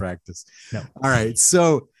to that practice. No. All right.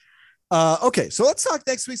 So, okay. So let's talk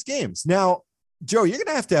next week's games. Now, Joe, you're going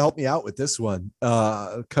to have to help me out with this one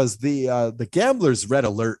because the Gamblers' red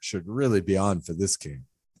alert should really be on for this game.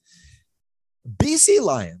 BC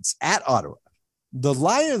Lions at Ottawa. The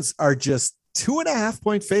Lions are just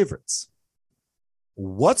 2.5-point favorites.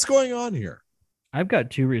 What's going on here? I've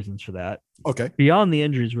got 2 reasons for that. Okay. Beyond the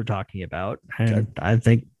injuries we're talking about, and I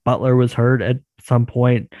think Butler was hurt at some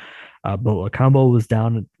point. Combo was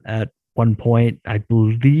down at one point. I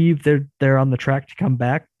believe they're on the track to come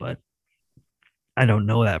back, but I don't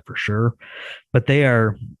know that for sure. But they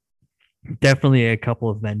are definitely a couple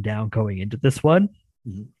of men down going into this one.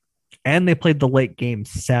 Mm-hmm. And they played the late game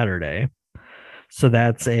Saturday. So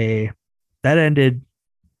that ended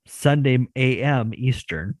Sunday a.m.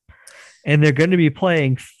 Eastern. And they're going to be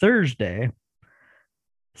playing Thursday,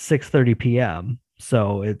 6:30 p.m.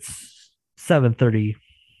 So it's 7:30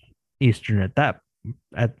 Eastern at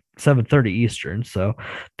 7:30 Eastern. So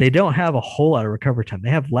they don't have a whole lot of recovery time. They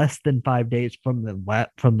have less than 5 days from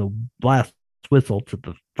the last whistle to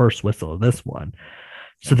the first whistle of this one.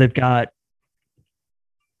 So they're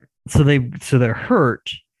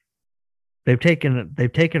hurt. They've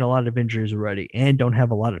taken a lot of injuries already and don't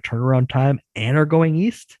have a lot of turnaround time and are going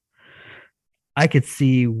east. I could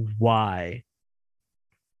see why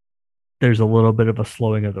there's a little bit of a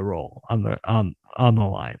slowing of the roll on the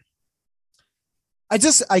line.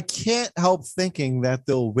 I can't help thinking that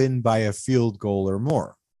they'll win by a field goal or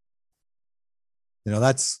more.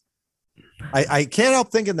 I can't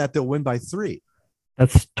help thinking that they'll win by 3.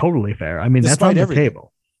 That's totally fair. I mean, that's on the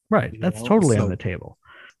table. Right. That's totally on the table.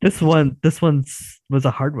 This one was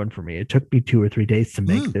a hard one for me. It took me 2 or 3 days to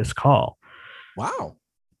make this call. Wow.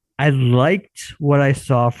 I liked what I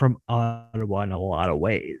saw from Ottawa in a lot of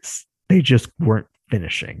ways. They just weren't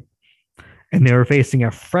finishing. And they were facing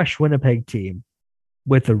a fresh Winnipeg team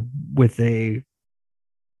with a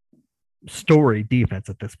story defense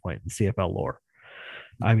at this point in CFL lore.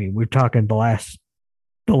 I mean, we're talking the last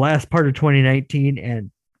part of 2019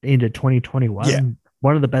 and into 2021. Yeah.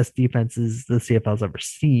 One of the best defenses the CFL's ever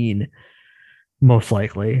seen, most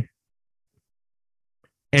likely.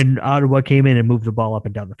 And Ottawa came in and moved the ball up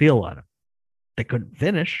and down the field on them. They couldn't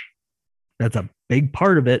finish. That's a big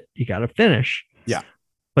part of it. You got to finish. Yeah.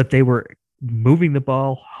 But they were moving the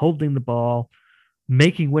ball, holding the ball,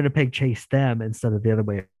 making Winnipeg chase them instead of the other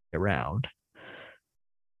way around.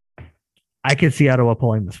 I can see Ottawa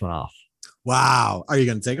pulling this one off. Wow. Are you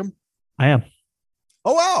going to take them? I am.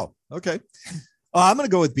 Oh, wow. Okay. I'm going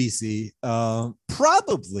to go with BC.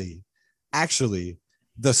 Probably, actually,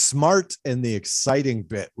 the smart and the exciting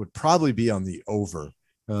bit would probably be on the over.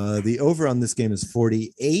 The over on this game is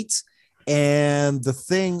 48. And the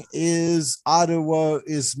thing is, Ottawa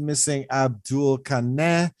is missing Abdul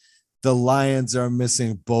Kaneh. The Lions are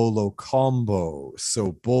missing Bolo Combo.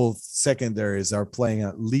 So both secondaries are playing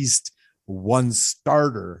at least one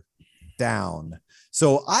starter down.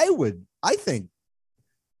 So I think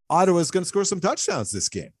Ottawa is going to score some touchdowns this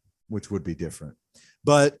game, which would be different.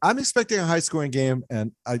 But I'm expecting a high-scoring game,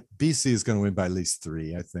 and BC is going to win by at least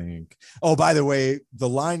 3, I think. Oh, by the way, the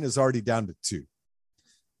line is already down to 2.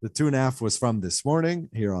 The 2.5 was from this morning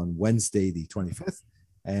here on Wednesday, the 25th.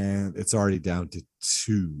 and it's already down to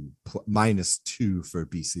 -2 for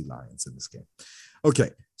BC Lions in this game.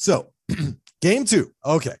 Okay, so game 2.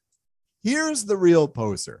 Okay, here's the real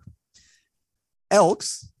poser.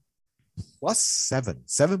 Elks +7,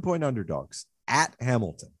 7-point underdogs at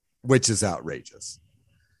Hamilton, which is outrageous.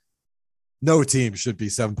 No team should be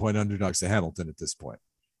 7-point underdogs to Hamilton at this point.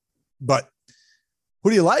 But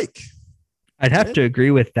who do you like? I'd have to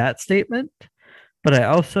agree with that statement, but I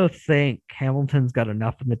also think Hamilton's got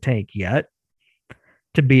enough in the tank yet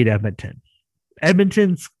to beat Edmonton.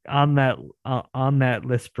 Edmonton's on that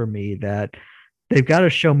list for me that they've got to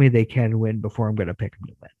show me they can win before I'm going to pick them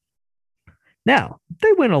to win. Now,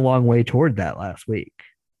 they went a long way toward that last week.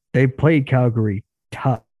 They played Calgary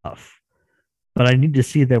tough, but I need to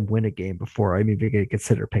see them win a game before I'm even going to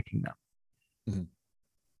consider picking them.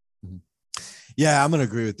 Mm-hmm. Mm-hmm. Yeah, I'm going to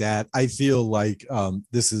agree with that. I feel like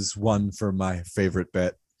this is one for my favorite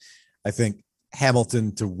bet. I think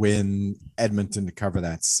Hamilton to win, Edmonton to cover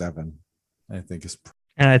that 7. I think is.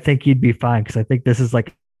 And I think you'd be fine because I think this is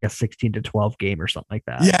like a 16-12 game or something like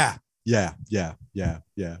that. Yeah.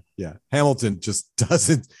 Hamilton just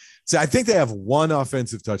doesn't. See, I think they have one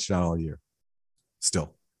offensive touchdown all year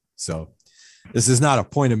still. So this is not a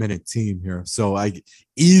point-a-minute team here. So I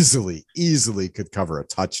easily could cover a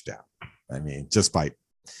touchdown. I mean, just by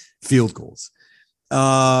field goals.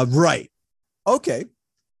 Right. Okay.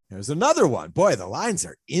 Here's another one. Boy, the lines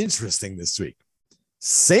are interesting this week.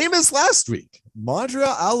 Same as last week.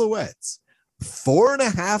 Montreal Alouettes,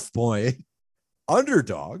 4.5-point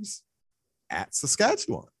underdogs at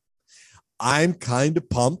Saskatchewan. I'm kind of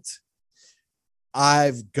pumped.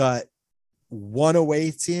 I've got one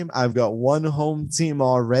away team. I've got one home team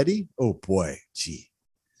already. Oh boy. Gee.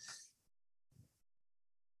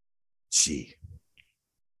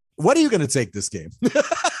 What are you going to take this game?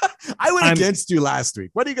 I went against you last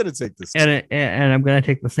week. What are you going to take this game? And I'm going to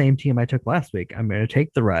take the same team I took last week. I'm going to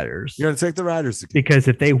take the Riders. You're going to take the Riders again. Because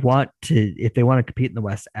if they want to compete in the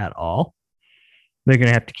West at all, they're going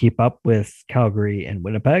to have to keep up with Calgary and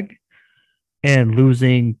Winnipeg, and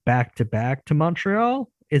losing back-to-back to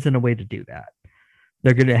Montreal isn't a way to do that.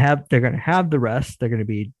 They're going to have the rest. They're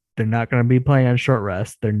not going to be playing on short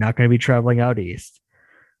rest. They're not going to be traveling out east.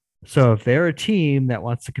 So if they're a team that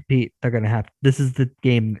wants to compete, they're going to have, this is the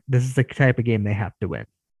type of game they have to win.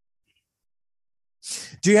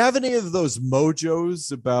 Do you have any of those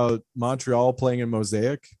mojos about Montreal playing in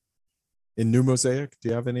New Mosaic? Do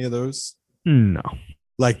you have any of those? No.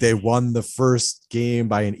 Like they won the first game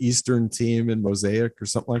by an Eastern team in Mosaic or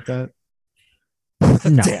something like that?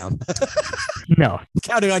 No. Damn. No.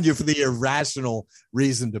 Counting on you for the irrational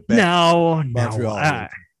reason to bet. No. Montreal.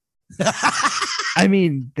 I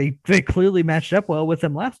mean, they clearly matched up well with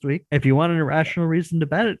them last week. If you want an irrational reason to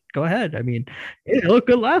bet it, go ahead. I mean, it looked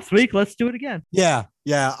good last week. Let's do it again. Yeah.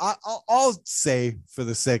 I'll say for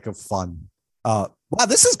the sake of fun. Wow,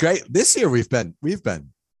 this is great. This year we've been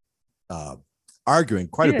arguing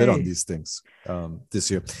quite a bit on these things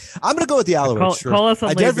this year. I'm going to go with the Alouettes. Call us on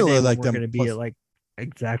I definitely like we're them. Going to be like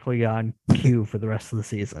exactly on cue for the rest of the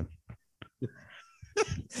season.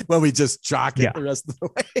 When we just chalk it the rest of the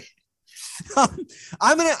way.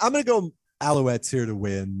 I'm gonna go Alouettes here to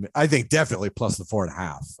win. I think definitely plus the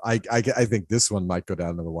 4.5. I think this one might go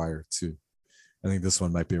down to the wire too. I think this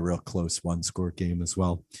one might be a real close 1-score game as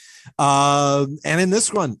well. And in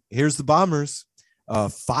this one, here's the Bombers,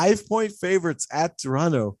 5-point favorites at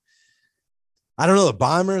Toronto. I don't know. The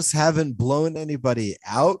Bombers haven't blown anybody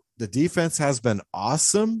out. The defense has been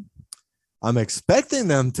awesome. I'm expecting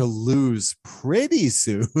them to lose pretty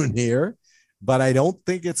soon here. But I don't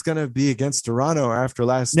think it's going to be against Toronto after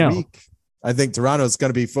last week. I think Toronto is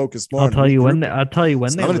going to be focused more. I'll tell you when they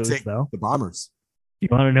lose, take though. The Bombers. You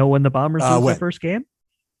want to know when the Bombers lose their first game?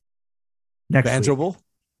 Next week.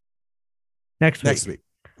 Next week.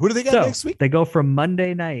 Who do they get next week? They go from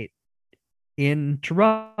Monday night in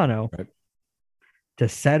Toronto to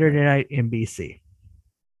Saturday night in BC.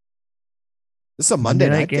 This is a Monday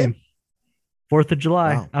night game. 4th of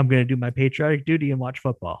July. Wow. I'm going to do my patriotic duty and watch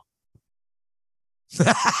football.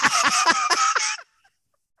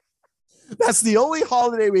 That's the only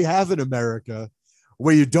holiday we have in America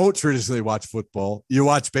where you don't traditionally watch football. You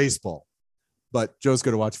watch baseball, but Joe's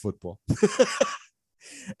going to watch football.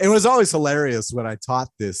 It was always hilarious when I taught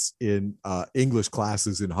this in English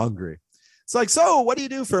classes in Hungary. It's like, so what do you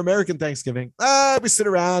do for American Thanksgiving? We sit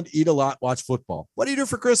around, eat a lot, watch football. What do you do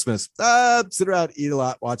for Christmas? Sit around, eat a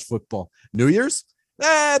lot, watch football. New Year's?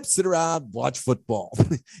 Sit around, watch football,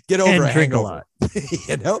 get over and drink a lot,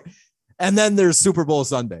 And then there's Super Bowl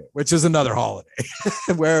Sunday, which is another holiday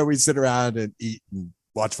where we sit around and eat and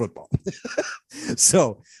watch football.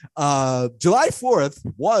 So July 4th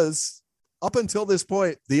was, up until this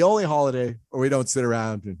point, the only holiday where we don't sit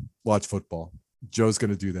around and watch football. Joe's going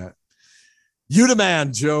to do that. You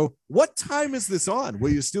demand, Joe. What time is this on? Will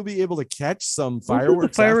you still be able to catch some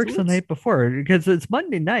fireworks? The fireworks the night before, because it's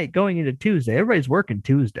Monday night going into Tuesday. Everybody's working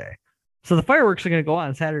Tuesday, so the fireworks are going to go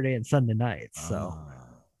on Saturday and Sunday nights. So,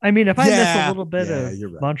 I mean, if I miss a little bit of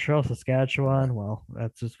right. Montreal, Saskatchewan, well,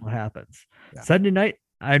 that's just what happens. Yeah. Sunday night,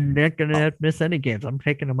 I'm not going to miss any games. I'm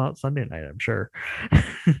taking them out Sunday night, I'm sure.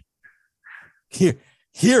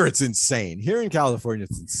 Here it's insane. Here in California,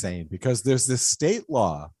 it's insane because there's this state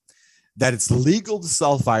law that it's legal to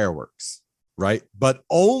sell fireworks, right? But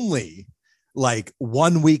only like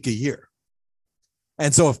 1 week a year.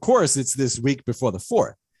 And so, of course, it's this week before the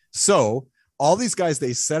 4th. So all these guys,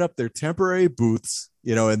 they set up their temporary booths,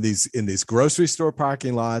 in these grocery store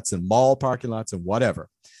parking lots and mall parking lots and whatever.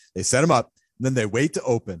 They set them up, and then they wait to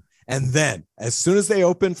open. And then as soon as they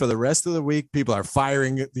open for the rest of the week, people are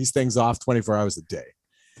firing these things off 24 hours a day.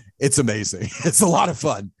 It's amazing. It's a lot of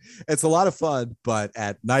fun. But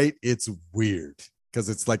at night it's weird because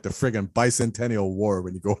it's like the friggin' bicentennial war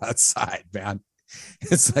when you go outside, man.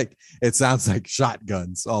 It's like, it sounds like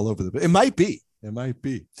shotguns all over the, it might be,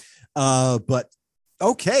 but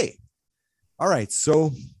okay. All right.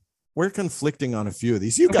 So we're conflicting on a few of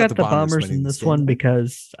these. You got the Bombers in this one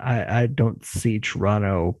because I don't see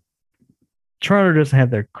Toronto. Toronto doesn't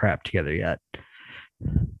have their crap together yet.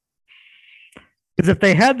 Because if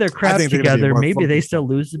they had their crap together, maybe they still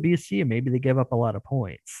lose to BC and maybe they give up a lot of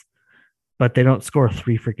points, but they don't score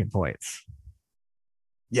 3 freaking points.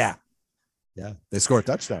 Yeah. Yeah. They score a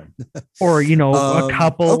touchdown. Or, a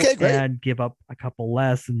couple and give up a couple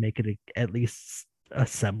less and make it at least a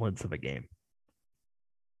semblance of a game.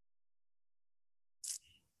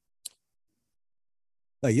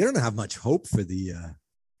 No, you don't have much hope for the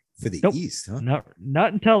East, huh?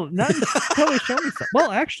 Not until they show me something.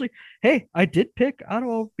 Well, actually, hey, I did pick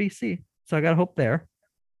Ottawa over BC, so I got hope there.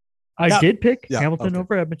 I did pick Hamilton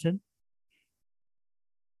over Edmonton.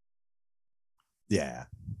 Yeah,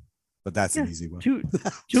 but that's an easy one. 2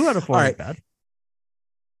 out of 4 right. Bad.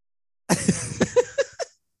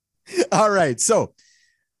 All right, so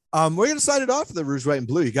we're gonna sign it off for the Rouge, White, and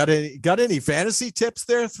Blue. You got any fantasy tips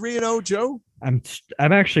there? 3-0, Joe. I'm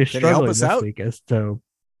actually struggling this week as to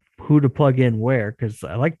who to plug in where, because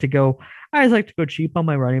I always like to go cheap on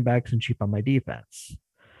my running backs and cheap on my defense.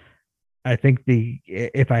 I think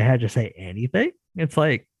if I had to say anything, it's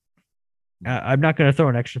like I'm not going to throw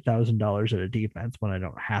an extra $1,000 at a defense when I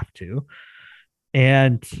don't have to.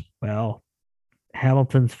 And well,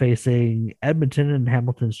 Hamilton's facing Edmonton and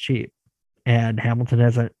Hamilton's cheap, and Hamilton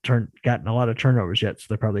hasn't gotten a lot of turnovers yet, so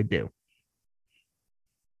they probably do.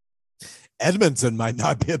 Edmonton might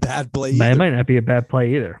not be a bad play either. It might not be a bad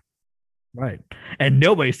play either. Right. And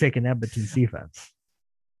nobody's taking Edmonton's defense.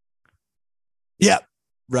 Yep.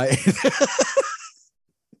 Right.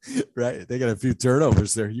 Right. They got a few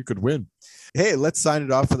turnovers there. You could win. Hey, let's sign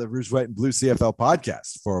it off for the Rouge, White, and Blue CFL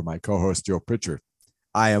podcast. For my co-host, Joe Pritchard,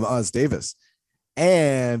 I am Oz Davis,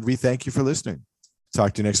 and we thank you for listening.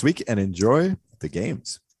 Talk to you next week and enjoy the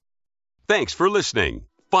games. Thanks for listening.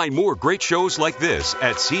 Find more great shows like this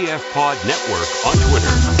at CF Pod Network on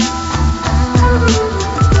Twitter.